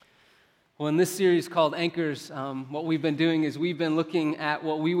Well, in this series called Anchors, what we've been doing is we've been looking at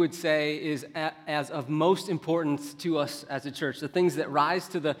what we would say is as of most importance to us as a church, the things that rise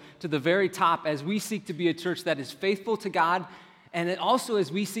to the very top as we seek to be a church that is faithful to God, and it also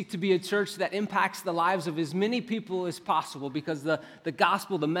as we seek to be a church that impacts the lives of as many people as possible, because the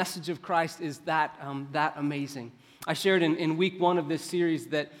gospel, the message of Christ is that amazing. I shared in week one of this series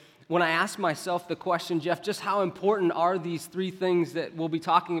that when I asked myself the question, Jeff, just how important are these three things that we'll be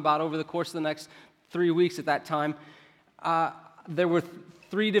talking about over the course of the next 3 weeks at that time, there were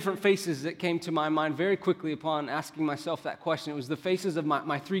three different faces that came to my mind very quickly upon asking myself that question. It was the faces of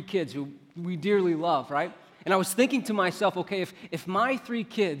my three kids who we dearly love, right? And I was thinking to myself, okay, if my three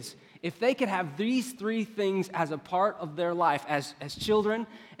kids, if they could have these three things as a part of their life as children,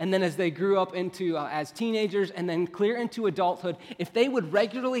 and then as they grew up into as teenagers, and then clear into adulthood, if they would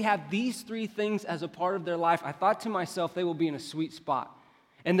regularly have these three things as a part of their life, I thought to myself they will be in a sweet spot.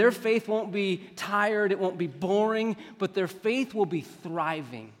 And their faith won't be tired, it won't be boring, but their faith will be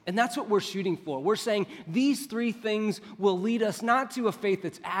thriving. And that's what we're shooting for. We're saying these three things will lead us not to a faith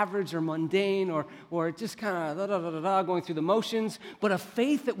that's average or mundane or just kind of going through the motions, but a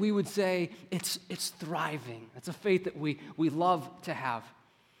faith that we would say it's thriving. It's a faith that we love to have.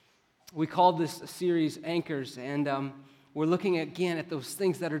 We called this series Anchors, and we're looking again at those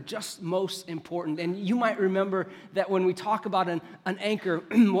things that are just most important. And you might remember that when we talk about an anchor,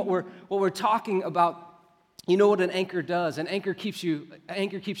 what we're talking about, you know what an anchor does. An anchor keeps you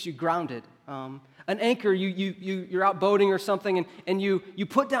grounded. An anchor, you're out boating or something, and you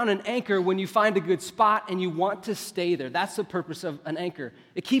put down an anchor when you find a good spot and you want to stay there. That's the purpose of an anchor.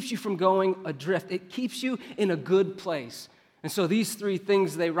 It keeps you from going adrift. It keeps you in a good place. And so these three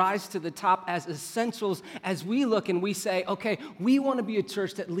things, they rise to the top as essentials as we look and we say, okay, we want to be a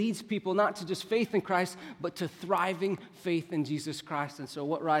church that leads people not to just faith in Christ, but to thriving faith in Jesus Christ. And so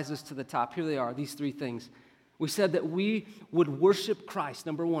what rises to the top? Here they are, these three things. We said that we would worship Christ.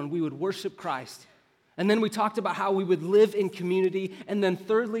 Number one, we would worship Christ. And then we talked about how we would live in community. And then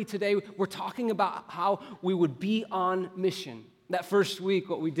thirdly, today, we're talking about how we would be on mission. That first week,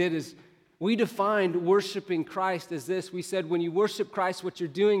 what we did is we defined worshiping Christ as this. We said when you worship Christ, what you're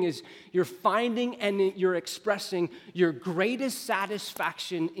doing is you're finding and you're expressing your greatest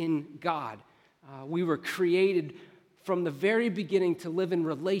satisfaction in God. We were created from the very beginning to live in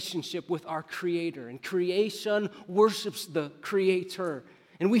relationship with our Creator, and creation worships the Creator.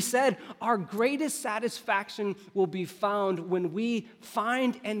 And we said our greatest satisfaction will be found when we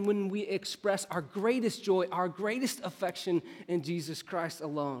find and when we express our greatest joy, our greatest affection in Jesus Christ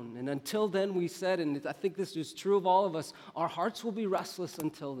alone. And until then, we said, and I think this is true of all of us, our hearts will be restless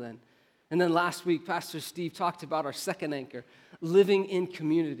until then. And then last week, Pastor Steve talked about our second anchor, living in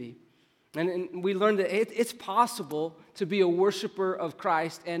community. And we learned that it's possible to be a worshiper of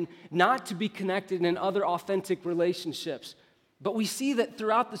Christ and not to be connected in other authentic relationships. But we see that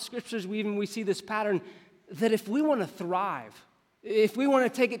throughout the scriptures, we see this pattern that if we want to thrive, if we want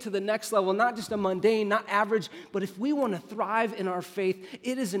to take it to the next level, not just a mundane, not average, but if we want to thrive in our faith,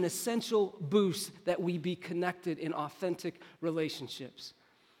 it is an essential boost that we be connected in authentic relationships.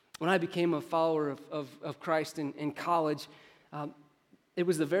 When I became a follower of Christ in college, it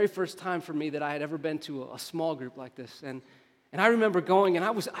was the very first time for me that I had ever been to a small group like this. And I remember going, and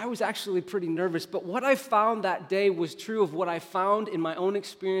I was actually pretty nervous, but what I found that day was true of what I found in my own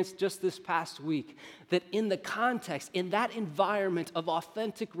experience just this past week, that in the context, in that environment of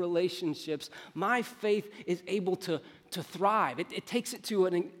authentic relationships, my faith is able to thrive. It takes it to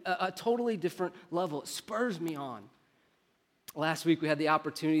a totally different level. It spurs me on. Last week, we had the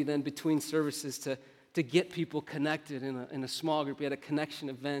opportunity then between services to get people connected in a small group. We had a connection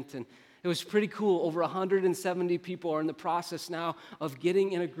event, and it was pretty cool. Over 170 people are in the process now of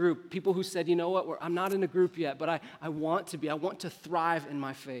getting in a group. People who said, you know what, I'm not in a group yet, but I want to be. I want to thrive in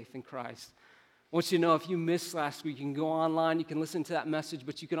my faith in Christ. I want you to know if you missed last week, you can go online, you can listen to that message,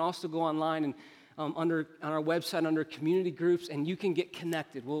 but you can also go online and on our website under community groups, and you can get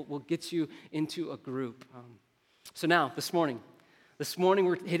connected. We'll get you into a group. So now, this morning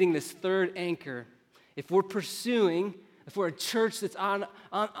we're hitting this third anchor. If we're a church that's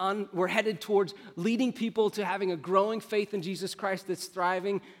we're headed towards leading people to having a growing faith in Jesus Christ that's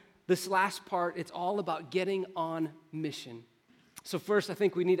thriving, this last part, it's all about getting on mission. So first, I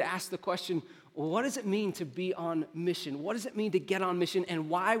think we need to ask the question, what does it mean to be on mission? What does it mean to get on mission, and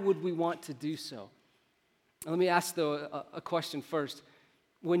why would we want to do so? Let me ask, though, a question first.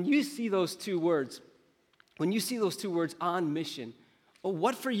 When you see those two words, on mission,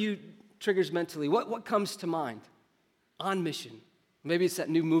 what for you triggers mentally? What comes to mind? On mission. Maybe it's that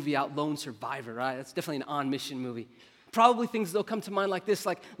new movie out, Lone Survivor, right? That's definitely an on-mission movie. Probably things that'll come to mind like this,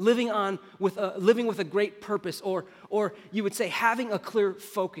 like living with a great purpose, or you would say having a clear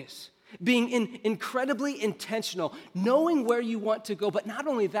focus, being incredibly intentional, knowing where you want to go, but not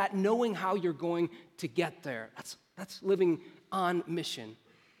only that, knowing how you're going to get there. That's living on mission.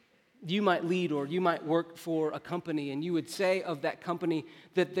 You might lead or you might work for a company, and you would say of that company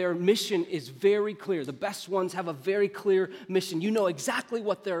that their mission is very clear. The best ones have a very clear mission. You know exactly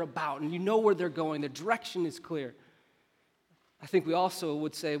what they're about, and you know where they're going. Their direction is clear. I think we also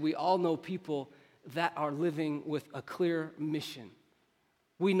would say we all know people that are living with a clear mission.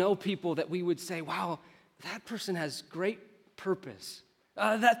 We know people that we would say, wow, that person has great purpose.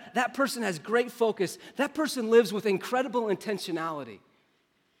 That person has great focus. That person lives with incredible intentionality.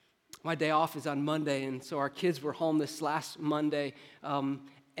 My day off is on Monday, and so our kids were home this last Monday,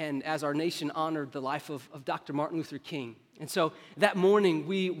 and as our nation honored the life of Dr. Martin Luther King. And so that morning,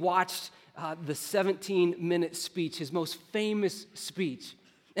 we watched the 17-minute speech, his most famous speech.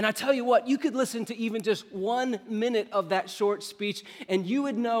 And I tell you what, you could listen to even just 1 minute of that short speech, and you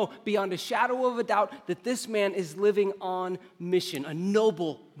would know beyond a shadow of a doubt that this man is living on mission, a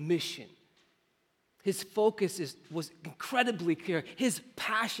noble mission. His focus was incredibly clear. His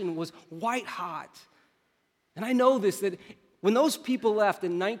passion was white hot. And I know this, that when those people left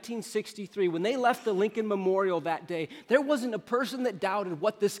in 1963, when they left the Lincoln Memorial that day, there wasn't a person that doubted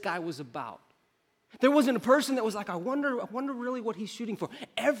what this guy was about. There wasn't a person that was like, I wonder really what he's shooting for.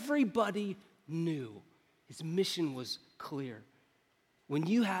 Everybody knew his mission was clear. When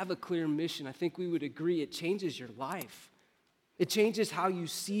you have a clear mission, I think we would agree it changes your life. It changes how you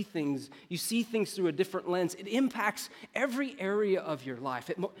see things. You see things through a different lens. It impacts every area of your life.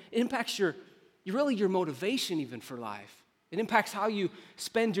 It impacts your motivation even for life. It impacts how you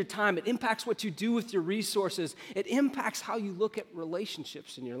spend your time. It impacts what you do with your resources. It impacts how you look at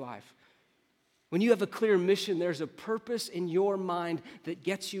relationships in your life. When you have a clear mission, there's a purpose in your mind that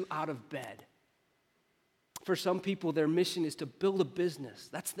gets you out of bed. For some people, their mission is to build a business.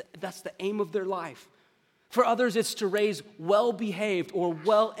 That's the aim of their life. For others, it's to raise well-behaved or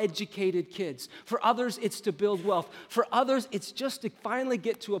well-educated kids. For others, it's to build wealth. For others, it's just to finally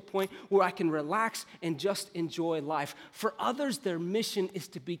get to a point where I can relax and just enjoy life. For others, their mission is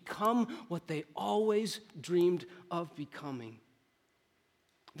to become what they always dreamed of becoming.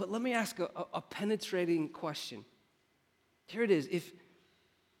 But let me ask a penetrating question. Here it is.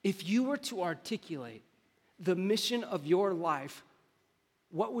 If you were to articulate the mission of your life,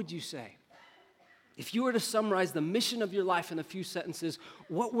 what would you say? If you were to summarize the mission of your life in a few sentences,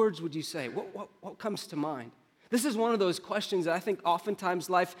 what words would you say? What comes to mind? This is one of those questions that I think oftentimes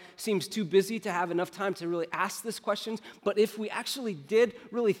life seems too busy to have enough time to really ask this question. But if we actually did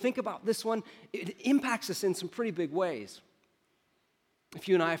really think about this one, it impacts us in some pretty big ways.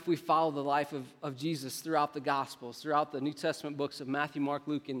 If we follow the life of Jesus throughout the Gospels, throughout the New Testament books of Matthew, Mark,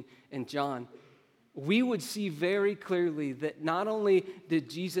 Luke, and John, we would see very clearly that not only did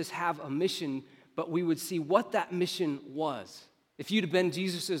Jesus have a mission, but we would see what that mission was. If you'd have been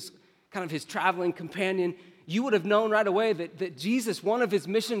Jesus's kind of his traveling companion, you would have known right away that Jesus, one of his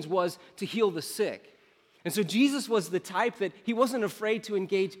missions was to heal the sick. And so Jesus was the type that he wasn't afraid to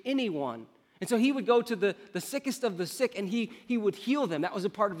engage anyone. And so he would go to the sickest of the sick, and he would heal them. That was a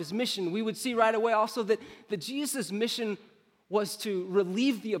part of his mission. We would see right away also that Jesus' mission was to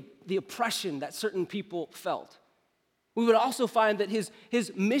relieve the oppression that certain people felt. We would also find that his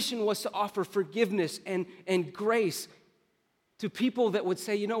mission was to offer forgiveness and grace to people that would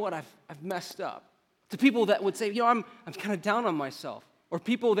say, you know what, I've messed up. To people that would say, I'm kind of down on myself. Or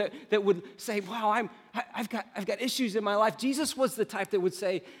people that would say, wow, I've got issues in my life. Jesus was the type that would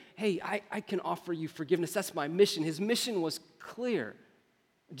say, hey, I can offer you forgiveness. That's my mission. His mission was clear.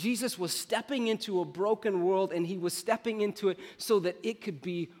 Jesus was stepping into a broken world, and he was stepping into it so that it could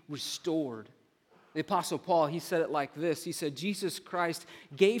be restored. The Apostle Paul, he said it like this. He said, Jesus Christ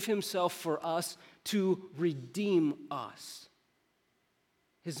gave himself for us to redeem us.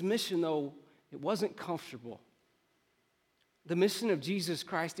 His mission, though, it wasn't comfortable. The mission of Jesus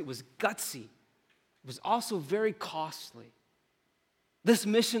Christ, it was gutsy. It was also very costly. This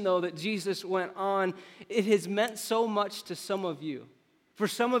mission, though, that Jesus went on, it has meant so much to some of you. For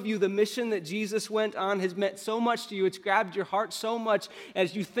some of you, the mission that Jesus went on has meant so much to you. It's grabbed your heart so much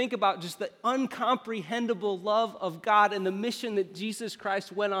as you think about just the uncomprehendable love of God and the mission that Jesus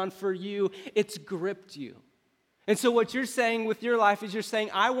Christ went on for you. It's gripped you. And so what you're saying with your life is you're saying,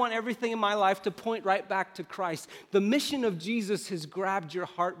 I want everything in my life to point right back to Christ. The mission of Jesus has grabbed your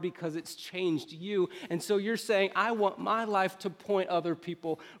heart because it's changed you. And so you're saying, I want my life to point other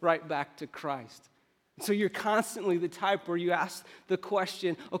people right back to Christ. So you're constantly the type where you ask the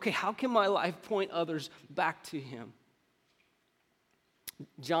question, okay, how can my life point others back to him?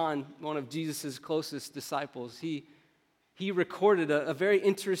 John, one of Jesus' closest disciples, he recorded a very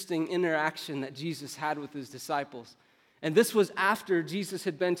interesting interaction that Jesus had with his disciples. And this was after Jesus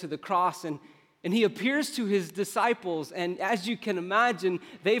had been to the cross, and he appears to his disciples, and as you can imagine,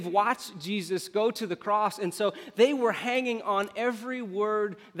 they've watched Jesus go to the cross, and so they were hanging on every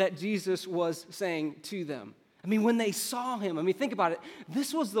word that Jesus was saying to them. I mean, when they saw him, I mean, think about it.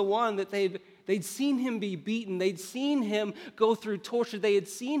 This was the one that they'd seen him be beaten. They'd seen him go through torture. They had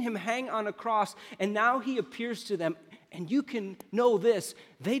seen him hang on a cross, and now he appears to them. And you can know this.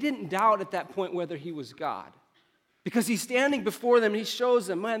 They didn't doubt at that point whether he was God. Because he's standing before them, and he shows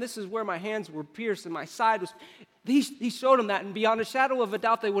them, man, this is where my hands were pierced and my side was... He showed them that, and beyond a shadow of a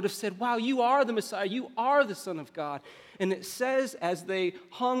doubt, they would have said, wow, you are the Messiah. You are the Son of God. And it says, as they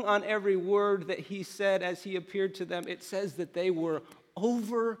hung on every word that he said as he appeared to them, it says that they were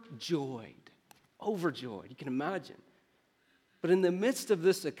overjoyed. Overjoyed, you can imagine. But in the midst of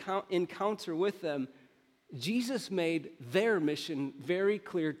this encounter with them, Jesus made their mission very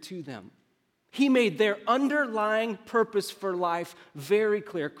clear to them. He made their underlying purpose for life very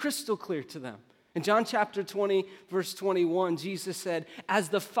clear, crystal clear to them. In John chapter 20, verse 21, Jesus said, as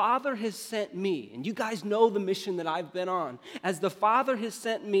the Father has sent me, and you guys know the mission that I've been on, as the Father has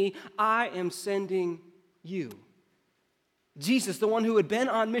sent me, I am sending you. Jesus, the one who had been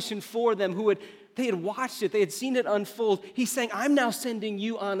on mission for them, they had watched it, they had seen it unfold, he's saying, I'm now sending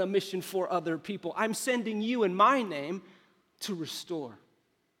you on a mission for other people. I'm sending you in my name to restore.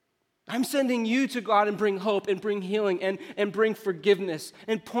 I'm sending you to go out and bring hope and bring healing and bring forgiveness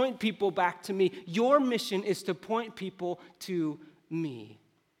and point people back to me. Your mission is to point people to me.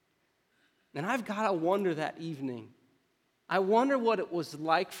 And I've got to wonder that evening. I wonder what it was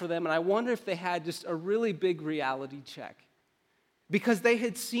like for them, and I wonder if they had just a really big reality check. Because they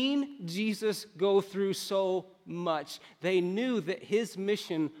had seen Jesus go through so much. They knew that his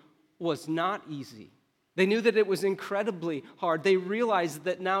mission was not easy. They knew that it was incredibly hard. They realized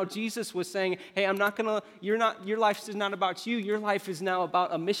that now Jesus was saying, hey, your life is not about you. Your life is now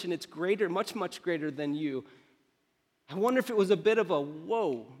about a mission. It's greater, much, much greater than you. I wonder if it was a bit of a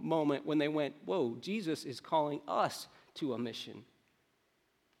whoa moment when they went, whoa, Jesus is calling us to a mission.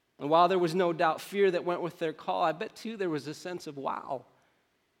 And while there was no doubt fear that went with their call, I bet too there was a sense of wow.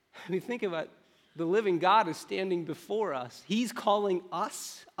 I mean, think about it. The living God is standing before us. He's calling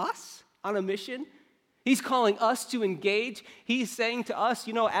us on a mission. He's calling us to engage. He's saying to us,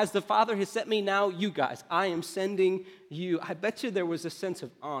 as the Father has sent me, now you guys, I am sending you. I bet you there was a sense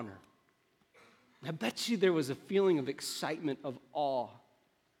of honor. I bet you there was a feeling of excitement, of awe.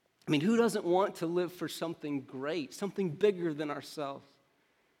 I mean, who doesn't want to live for something great, something bigger than ourselves?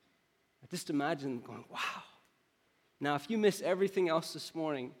 I just imagine them going, wow. Now, if you miss everything else this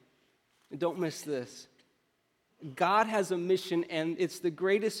morning, don't miss this. God has a mission, and it's the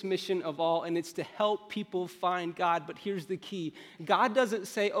greatest mission of all, and it's to help people find God. But here's the key. God doesn't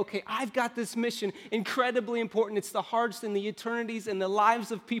say, okay, I've got this mission, incredibly important. It's the hearts and the eternities and the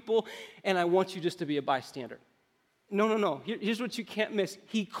lives of people, and I want you just to be a bystander. No. Here's what you can't miss.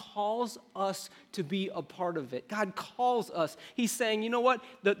 He calls us to be a part of it. God calls us. He's saying, you know what?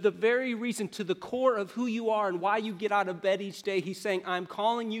 The very reason, to the core of who you are and why you get out of bed each day, he's saying, I'm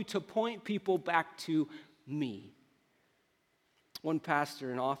calling you to point people back to me. One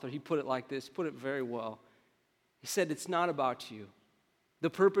pastor and author, he put it like this, put it very well. He said, it's not about you. The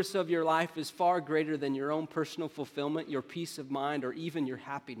purpose of your life is far greater than your own personal fulfillment, your peace of mind, or even your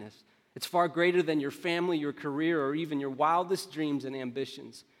happiness. It's far greater than your family, your career, or even your wildest dreams and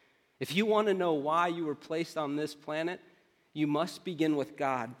ambitions. If you want to know why you were placed on this planet, you must begin with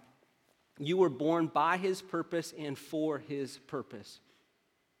God. You were born by his purpose and for his purpose.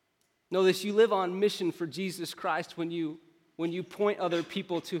 Know this, you live on mission for Jesus Christ when you point other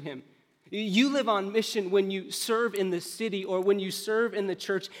people to him. You live on mission when you serve in the city or when you serve in the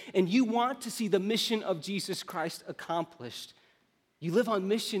church and you want to see the mission of Jesus Christ accomplished. You live on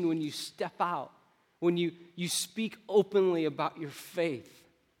mission when you step out, when you speak openly about your faith.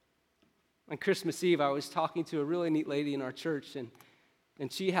 On Christmas Eve, I was talking to a really neat lady in our church, and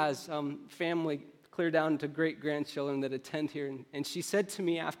she has family clear down to great-grandchildren that attend here. And she said to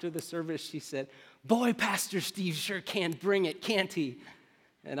me after the service, she said, boy, Pastor Steve sure can bring it, can't he?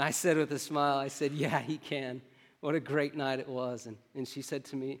 And I said with a smile, I said, yeah, he can. What a great night it was. And she said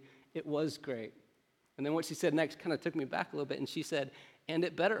to me, it was great. And then what she said next kind of took me back a little bit, and she said, and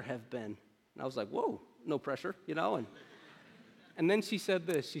it better have been. And I was like, whoa, no pressure, And then she said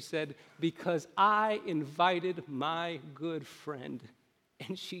this, she said, because I invited my good friend,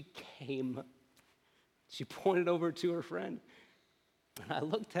 and she came. She pointed over to her friend, and I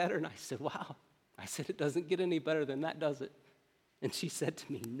looked at her, and I said, wow. I said, it doesn't get any better than that, does it? And she said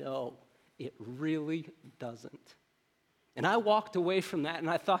to me, no, it really doesn't. And I walked away from that and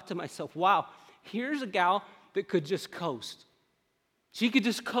I thought to myself, wow, here's a gal that could just coast. She could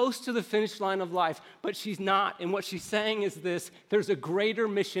just coast to the finish line of life, but she's not. And what she's saying is this: there's a greater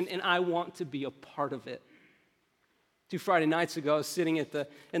mission and I want to be a part of it. 2 Friday nights ago, I was sitting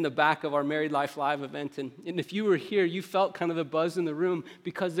in the back of our Married Life Live event, and if you were here, you felt kind of the buzz in the room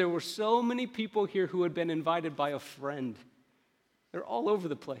because there were so many people here who had been invited by a friend. They're all over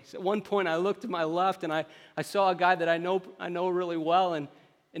the place. At one point, I looked to my left, and I saw a guy that I know really well, and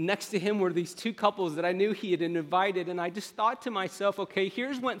next to him were these two couples that I knew he had invited, and I just thought to myself, okay,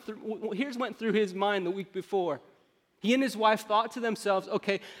 here's went through his mind the week before. He and his wife thought to themselves,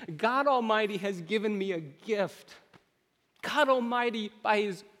 okay, God Almighty has given me a gift. God Almighty, by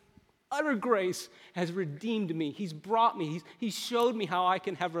His utter grace, has redeemed me. He's brought me. He's showed me how I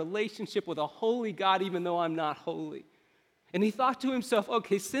can have a relationship with a holy God even though I'm not holy. And he thought to himself,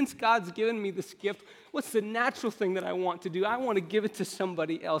 okay, since God's given me this gift, what's the natural thing that I want to do? I want to give it to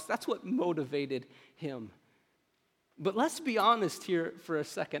somebody else. That's what motivated him. But let's be honest here for a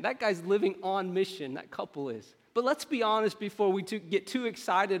second. That guy's living on mission, that couple is. But let's be honest before we get too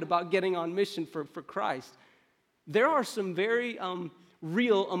excited about getting on mission for Christ. There are some very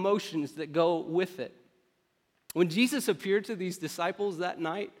real emotions that go with it. When Jesus appeared to these disciples that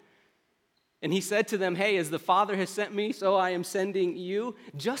night, and he said to them, hey, as the Father has sent me, so I am sending you.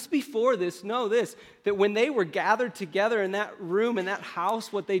 Just before this, know this, that when they were gathered together in that room, in that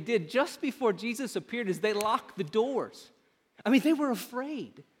house, what they did just before Jesus appeared is they locked the doors. I mean, they were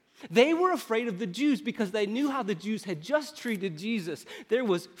afraid. They were afraid of the Jews because they knew how the Jews had just treated Jesus. There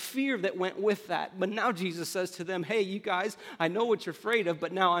was fear that went with that. But now Jesus says to them, hey, you guys, I know what you're afraid of,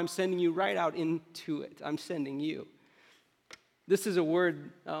 but now I'm sending you right out into it. I'm sending you. This is a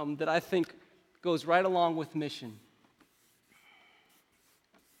word that I think goes right along with mission.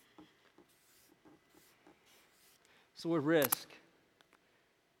 So word risk.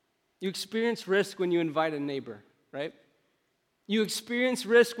 You experience risk when you invite a neighbor, right? You experience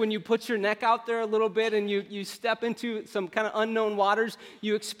risk when you put your neck out there a little bit and you step into some kind of unknown waters.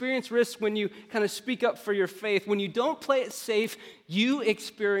 You experience risk when you kind of speak up for your faith. When you don't play it safe, you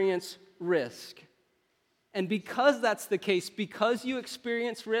experience risk. And because that's the case, because you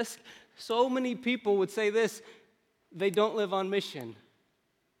experience risk, so many people would say this: they don't live on mission.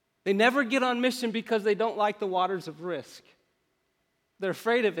 They never get on mission because they don't like the waters of risk. They're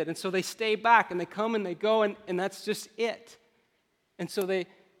afraid of it, and so they stay back, and they come and they go, and that's just it. And so they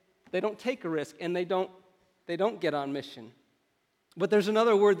don't take a risk, and they don't get on mission. But there's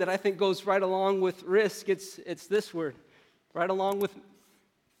another word that I think goes right along with risk. It's this word. Right along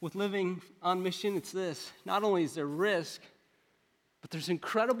with living on mission, it's this. Not only is there risk, but there's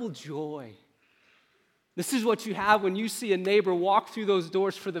incredible joy. This is what you have when you see a neighbor walk through those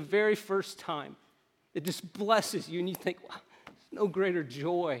doors for the very first time. It just blesses you, and you think, wow, there's no greater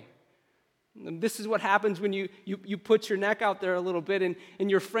joy. And this is what happens when you put your neck out there a little bit,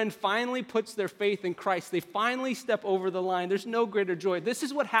 and your friend finally puts their faith in Christ. They finally step over the line. There's no greater joy. This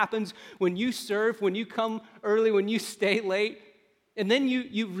is what happens when you serve, when you come early, when you stay late. And then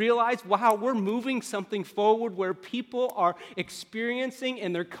you realize, wow, we're moving something forward where people are experiencing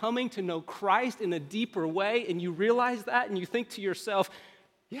and they're coming to know Christ in a deeper way. And you realize that and you think to yourself,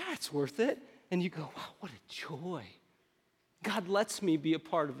 yeah, it's worth it. And you go, wow, what a joy. God lets me be a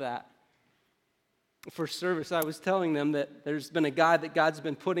part of that. First service, I was telling them that there's been a guy that God's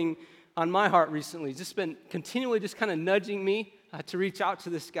been putting on my heart recently. He's just been continually just kind of nudging me to reach out to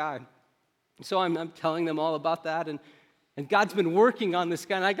this guy. So I'm telling them all about that. And God's been working on this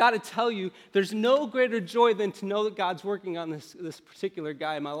guy. And I got to tell you, there's no greater joy than to know that God's working on this particular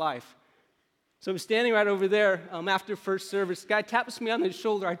guy in my life. So I'm standing right over there after first service. The guy taps me on the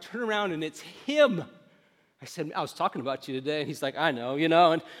shoulder. I turn around, and it's him. I said, I was talking about you today. And he's like, I know,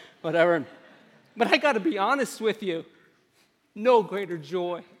 and whatever. But I got to be honest with you. No greater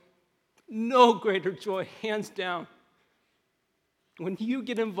joy. No greater joy, hands down. When you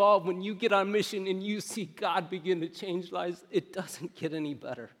get involved, when you get on mission and you see God begin to change lives, it doesn't get any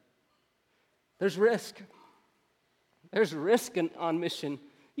better. There's risk. There's risk on mission.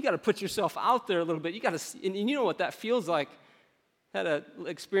 You got to put yourself out there a little bit. You got to, and you know what that feels like. I had an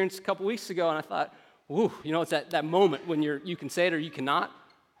experience a couple weeks ago, and I thought, ooh, it's that moment when you can say it or you cannot.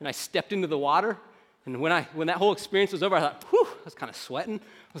 And I stepped into the water, and when that whole experience was over, I thought, whew, I was kind of sweating.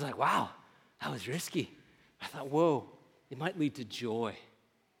 I was like, wow, that was risky. I thought, whoa. It might lead to joy.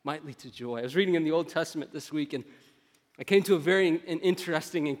 Might lead to joy. I was reading in the Old Testament this week, and I came to an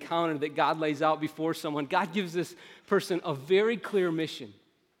interesting encounter that God lays out before someone. God gives this person a very clear mission.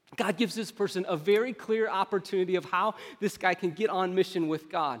 God gives this person a very clear opportunity of how this guy can get on mission with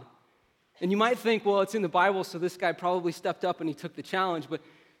God. And you might think, well, it's in the Bible, so this guy probably stepped up and he took the challenge. But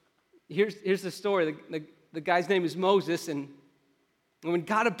here's the story. The guy's name is Moses, and when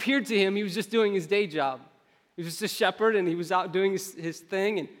God appeared to him, he was just doing his day job. He was just a shepherd, and he was out doing his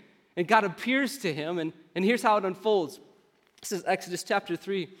thing, and God appears to him, and here's how it unfolds. This is Exodus chapter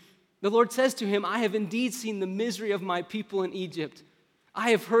 3. The Lord says to him, I have indeed seen the misery of my people in Egypt.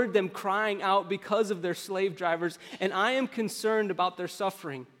 I have heard them crying out because of their slave drivers, and I am concerned about their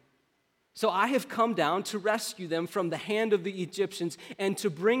suffering. So I have come down to rescue them from the hand of the Egyptians and to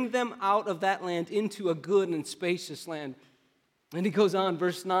bring them out of that land into a good and spacious land. And he goes on,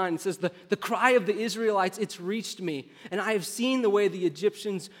 verse 9, it says, the cry of the Israelites, it's reached me, and I have seen the way the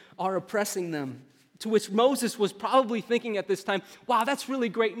Egyptians are oppressing them. To which Moses was probably thinking at this time, wow, that's really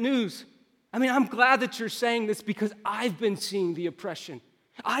great news. I mean, I'm glad that you're saying this because I've been seeing the oppression.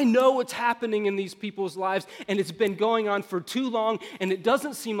 I know what's happening in these people's lives, and it's been going on for too long, and it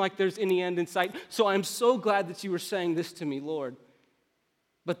doesn't seem like there's any end in sight. So I'm so glad that you were saying this to me, Lord.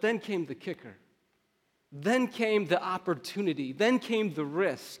 But then came the kicker. Then came the opportunity. Then came the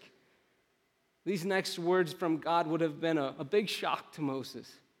risk. These next words from God would have been a big shock to Moses.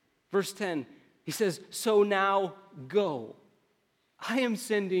 Verse 10, he says, so now go. I am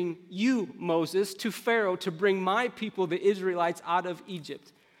sending you, Moses, to Pharaoh to bring my people, the Israelites, out of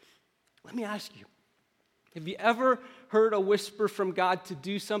Egypt. Let me ask you, have you ever heard a whisper from God to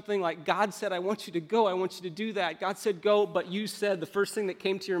do something like God said, I want you to go, I want you to do that. God said go, but you said the first thing that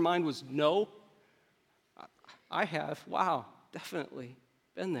came to your mind was no? I have. Wow, definitely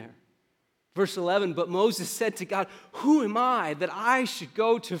been there. Verse 11, but Moses said to God, who am I that I should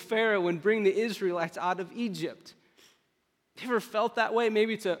go to Pharaoh and bring the Israelites out of Egypt? You ever felt that way?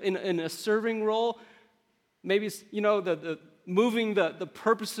 Maybe it's in a serving role. Maybe it's, the moving the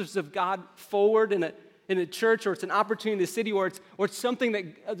purposes of God forward in a church, or it's an opportunity in the city, or it's something that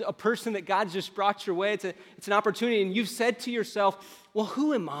a person that God just brought your way. It's an opportunity, and you've said to yourself, well,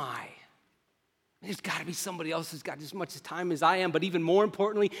 who am I? There's got to be somebody else who's got as much time as I am, but even more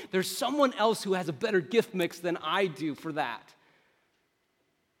importantly, there's someone else who has a better gift mix than I do for that.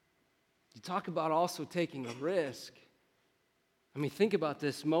 You talk about also taking a risk. I mean, think about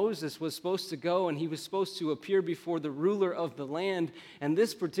this. Moses was supposed to go, and he was supposed to appear before the ruler of the land, and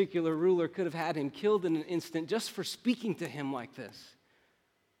this particular ruler could have had him killed in an instant just for speaking to him like this.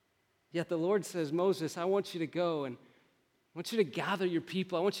 Yet the Lord says, Moses, I want you to go, and I want you to gather your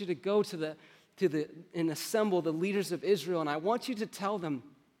people. I want you to go and assemble the leaders of Israel, and I want you to tell them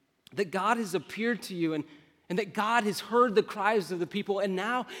that God has appeared to you, and that God has heard the cries of the people, and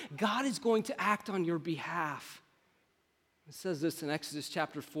now God is going to act on your behalf. It says this in Exodus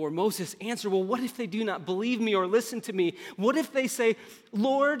chapter 4. Moses answered, well, what if they do not believe me or listen to me? What if they say,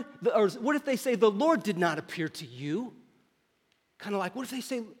 Lord, or what if they say, the Lord did not appear to you? Kind of like, what if they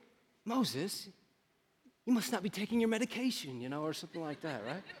say, Moses, you must not be taking your medication, or something like that,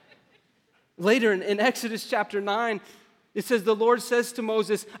 right? Later in Exodus chapter 9, it says, the Lord says to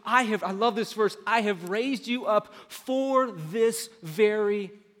Moses, I love this verse, I have raised you up for this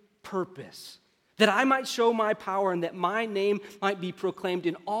very purpose, that I might show my power and that my name might be proclaimed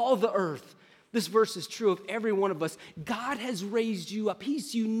in all the earth. This verse is true of every one of us. God has raised you up.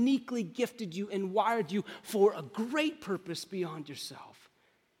 He's uniquely gifted you and wired you for a great purpose beyond yourself.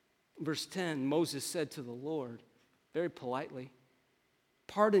 Verse 10, Moses said to the Lord, very politely,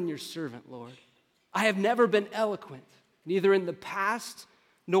 pardon your servant, Lord. I have never been eloquent, neither in the past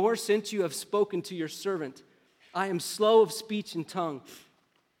nor since you have spoken to your servant. I am slow of speech and tongue.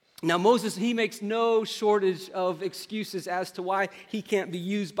 Now Moses, he makes no shortage of excuses as to why he can't be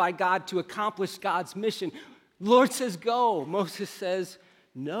used by God to accomplish God's mission. The Lord says, go. Moses says,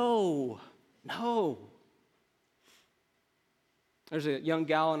 no. There's a young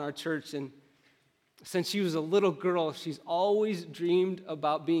gal in our church, and since she was a little girl, she's always dreamed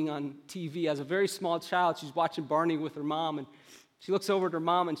about being on TV. As a very small child, she's watching Barney with her mom, and she looks over at her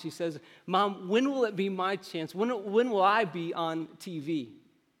mom and she says, Mom, when will it be my chance? When will I be on TV?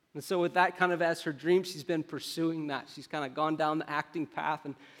 And so with that kind of as her dream, she's been pursuing that. She's kind of gone down the acting path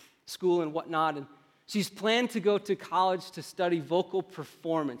and school and whatnot, and she's planned to go to college to study vocal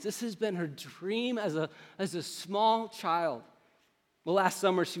performance. This has been her dream as a small child. Well, last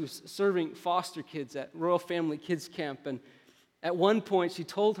summer, she was serving foster kids at Royal Family Kids Camp, and at one point, she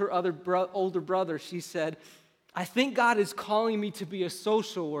told her older brother, she said, I think God is calling me to be a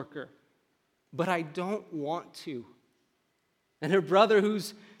social worker, but I don't want to. And her brother,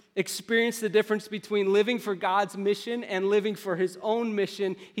 who's experienced the difference between living for God's mission and living for his own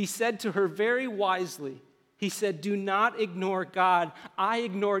mission, he said to her very wisely, He said, do not ignore God. I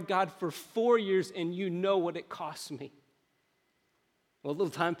ignored God for 4 years, and you know what it cost me. Well, a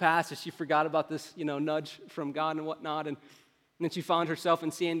little time passed, and she forgot about this, nudge from God and whatnot, and then she found herself in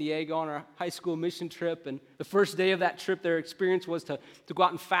San Diego on her high school mission trip, and the first day of that trip, their experience was to go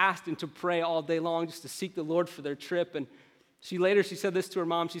out and fast and to pray all day long, just to seek the Lord for their trip. And she said this to her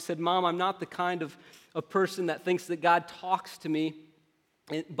mom. She said, Mom, I'm not the kind of a person that thinks that God talks to me,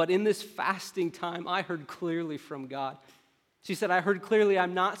 but in this fasting time, I heard clearly from God. She said, I heard clearly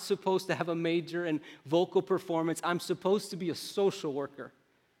I'm not supposed to have a major in vocal performance. I'm supposed to be a social worker.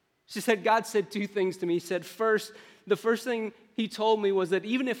 She said, God said 2 things to me. He said, the first thing he told me was that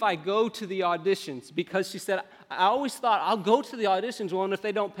even if I go to the auditions, because she said, I always thought I'll go to the auditions, well, and if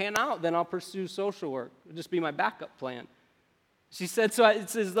they don't pan out, then I'll pursue social work. It'll just be my backup plan. She said, so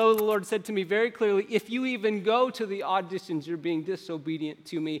it's as though the Lord said to me very clearly, if you even go to the auditions, you're being disobedient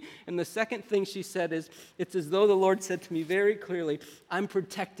to me. And the second thing she said is, it's as though the Lord said to me very clearly, I'm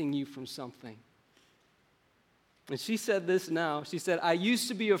protecting you from something. And she said this now. She said, I used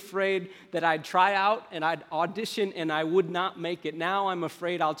to be afraid that I'd try out and I'd audition and I would not make it. Now I'm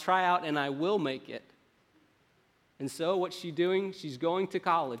afraid I'll try out and I will make it. And so what's she doing? She's going to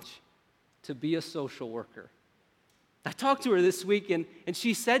college to be a social worker. I talked to her this week and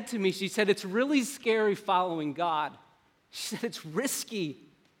she said to me, it's really scary following God. She said, it's risky,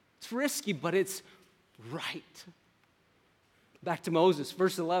 but it's right. Back to Moses,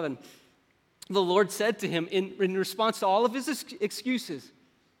 verse 11. The Lord said to him in response to all of his excuses,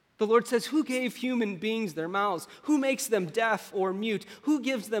 the Lord says, who gave human beings their mouths? Who makes them deaf or mute? Who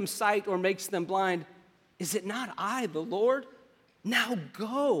gives them sight or makes them blind? Is it not I, the Lord? Now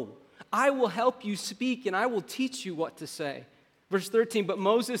go. I will help you speak and I will teach you what to say. Verse 13, but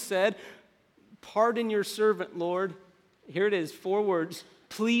Moses said, pardon your servant, Lord. Here it is, 4 words.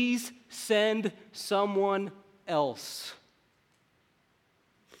 Please send someone else.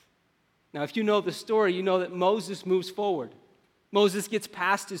 Now, if you know the story, you know that Moses moves forward. Moses gets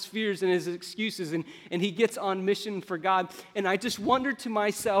past his fears and his excuses, and he gets on mission for God. And I just wondered to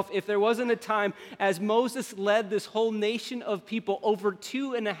myself if there wasn't a time as Moses led this whole nation of people, over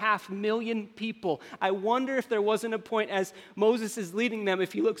 2.5 million people. I wonder if there wasn't a point as Moses is leading them,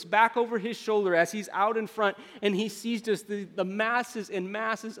 if he looks back over his shoulder as he's out in front and he sees just the masses and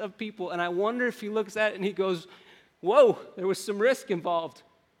masses of people. And I wonder if he looks at it and he goes, whoa, there was some risk involved.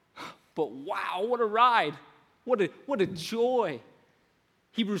 But wow, what a ride. What a joy.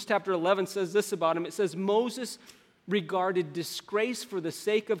 Hebrews chapter 11 says this about him. It says, Moses regarded disgrace for the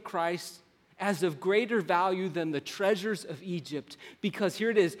sake of Christ as of greater value than the treasures of Egypt. Because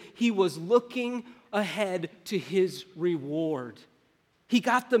here it is, he was looking ahead to his reward. He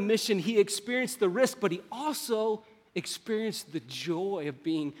got the mission, he experienced the risk, but he also experienced the joy of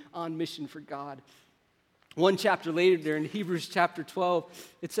being on mission for God. One chapter later there in Hebrews chapter 12,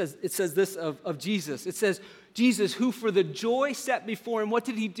 it says this of Jesus. It says, Jesus, who for the joy set before him, what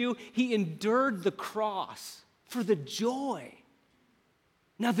did he do? He endured the cross for the joy.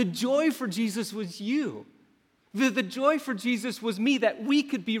 Now the joy for Jesus was you. The joy for Jesus was me, that we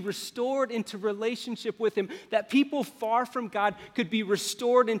could be restored into relationship with him, that people far from God could be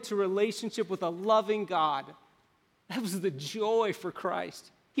restored into relationship with a loving God. That was the joy for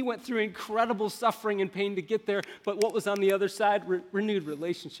Christ. He went through incredible suffering and pain to get there, but what was on the other side? Renewed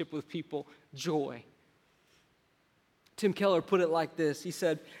relationship with people, joy. Tim Keller put it like this. He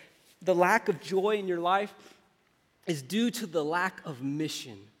said, the lack of joy in your life is due to the lack of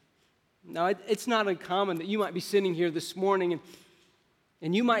mission. Now, it's not uncommon that you might be sitting here this morning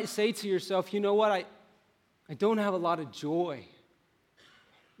and you might say to yourself, you know what, I don't have a lot of joy.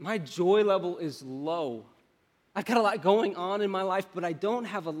 My joy level is low. I've got a lot going on in my life, but I don't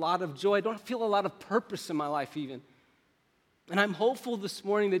have a lot of joy. I don't feel a lot of purpose in my life even. And I'm hopeful this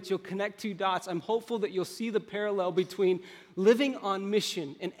morning that you'll connect 2 dots. I'm hopeful that you'll see the parallel between living on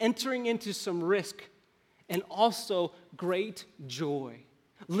mission and entering into some risk and also great joy.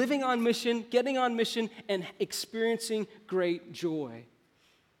 Living on mission, getting on mission, and experiencing great joy.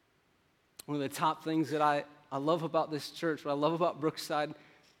 One of the top things that I love about this church, what I love about Brookside,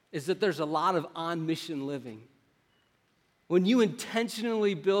 is that there's a lot of on-mission living. When you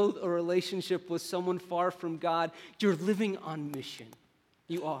intentionally build a relationship with someone far from God, you're living on mission.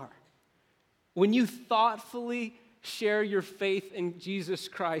 You are. When you thoughtfully share your faith in Jesus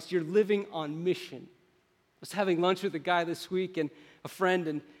Christ, you're living on mission. I was having lunch with a guy this week and a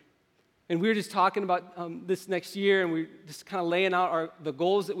friend, and we were just talking about this next year, and we were just kind of laying out the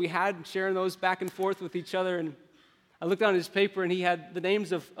goals that we had and sharing those back and forth with each other. And I looked on his paper and he had the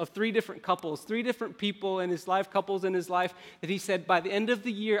names of 3 different couples, 3 different people in his life, couples in his life, that he said, by the end of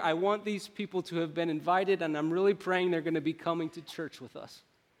the year, I want these people to have been invited, and I'm really praying they're going to be coming to church with us.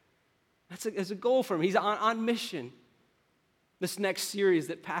 That's a goal for him. He's on mission. This next series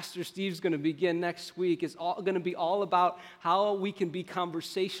that Pastor Steve's going to begin next week is going to be all about how we can be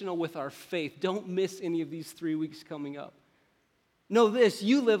conversational with our faith. Don't miss any of these 3 weeks coming up. Know this,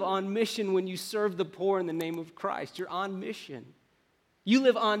 you live on mission when you serve the poor in the name of Christ. You're on mission. You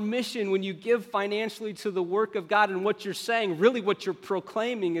live on mission when you give financially to the work of God, and what you're saying, really what you're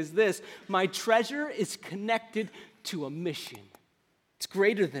proclaiming is this: my treasure is connected to a mission. It's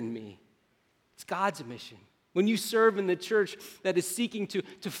greater than me. It's God's mission. When you serve in the church that is seeking to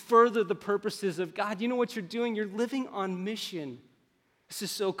further the purposes of God, you know what you're doing? You're living on mission. This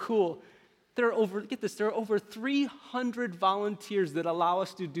is so cool. There are over 300 volunteers that allow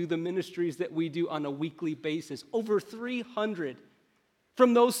us to do the ministries that we do on a weekly basis. Over 300.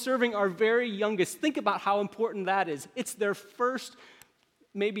 From those serving our very youngest. Think about how important that is. It's their first,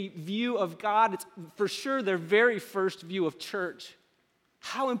 maybe, view of God. It's for sure their very first view of church.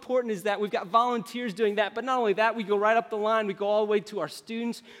 How important is that? We've got volunteers doing that, but not only that, we go right up the line. We go all the way to our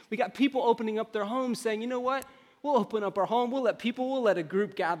students. We got people opening up their homes saying, you know what? We'll open up our home. We'll let a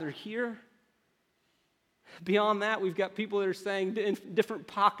group gather here. Beyond that, we've got people that are saying in different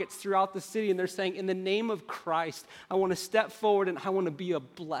pockets throughout the city, and they're saying, in the name of Christ, I want to step forward and I want to be a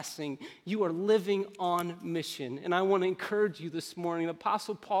blessing. You are living on mission. And I want to encourage you this morning. The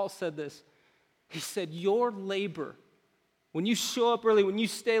Apostle Paul said this. He said, your labor, when you show up early, when you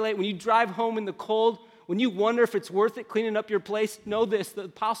stay late, when you drive home in the cold, when you wonder if it's worth it cleaning up your place, know this. The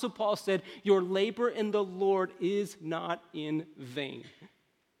Apostle Paul said, your labor in the Lord is not in vain.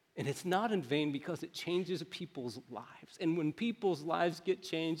 And it's not in vain because it changes people's lives. And when people's lives get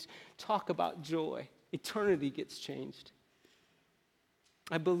changed, talk about joy. Eternity gets changed.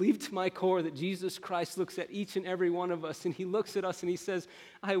 I believe to my core that Jesus Christ looks at each and every one of us, and he looks at us and he says,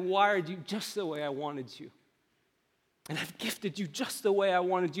 I wired you just the way I wanted you. And I've gifted you just the way I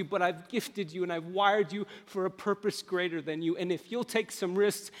wanted you, but I've gifted you and I've wired you for a purpose greater than you. And if you'll take some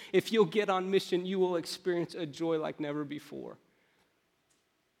risks, if you'll get on mission, you will experience a joy like never before.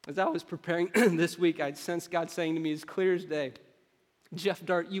 As I was preparing this week, I'd sensed God saying to me as clear as day, Jeff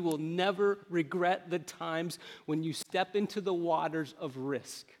Dart, you will never regret the times when you step into the waters of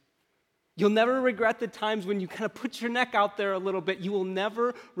risk. You'll never regret the times when you kind of put your neck out there a little bit. You will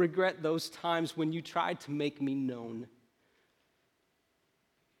never regret those times when you tried to make me known.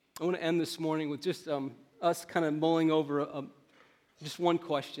 I want to end this morning with just us kind of mulling over just one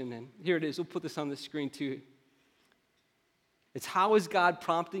question. And here it is. We'll put this on the screen too. It's, how is God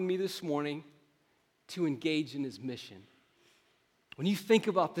prompting me this morning to engage in his mission? When you think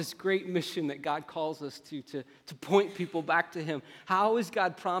about this great mission that God calls us to point people back to him, how is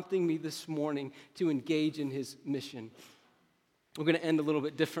God prompting me this morning to engage in his mission? We're going to end a little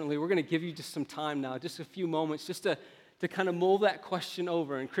bit differently. We're going to give you just some time now, just a few moments, just to kind of mull that question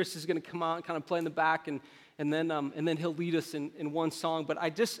over. And Chris is going to come out and kind of play in the back, and then he'll lead us in one song. But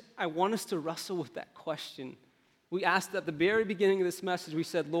I want us to wrestle with that question. We asked at the very beginning of this message, we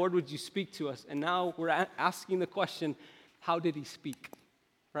said, Lord, would you speak to us? And now we're asking the question, how did he speak,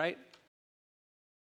 right?